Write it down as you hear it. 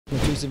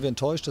sind wir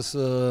enttäuscht.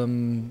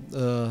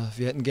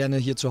 Wir hätten gerne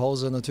hier zu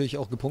Hause natürlich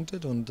auch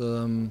gepunktet.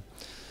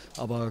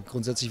 Aber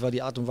grundsätzlich war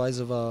die Art und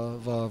Weise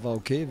war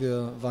okay.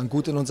 Wir waren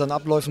gut in unseren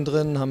Abläufen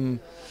drin,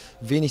 haben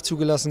wenig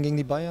zugelassen gegen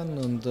die Bayern.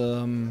 Und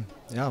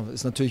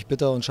ist natürlich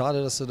bitter und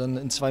schade, dass du dann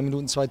in 2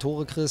 Minuten 2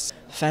 Tore kriegst.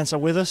 Fans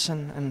are with us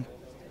and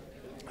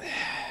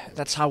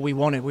that's how we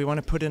want it. We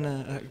want to put in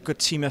a good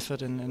team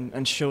effort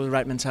and show the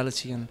right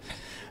mentality and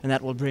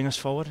that will bring us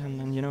forward.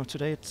 And you know,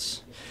 today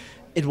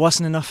it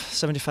wasn't enough.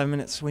 75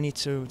 minutes. We need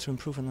to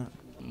improve on that.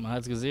 Man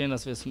hat gesehen,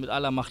 dass wir es mit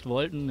aller Macht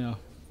wollten, ja.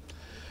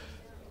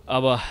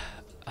 Aber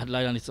hat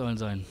leider nicht sollen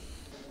sein.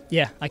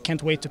 Yeah, I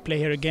can't wait to play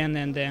here again,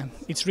 and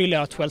it's really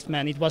our 12th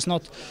man. It was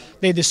not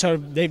they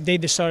deserve. They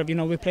deserve. You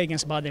know, we play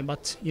against Bayern,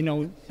 but you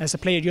know, as a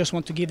player, you just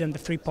want to give them the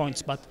 3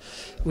 points. But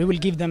we will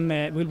give them.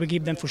 We will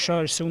give them for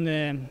sure soon.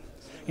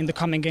 In the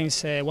coming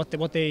games, what they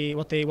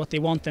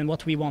want and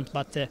what we want,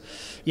 but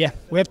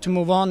we have to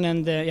move on,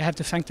 and I have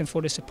to thank them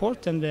for the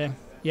support, and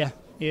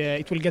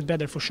it will get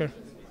better for sure.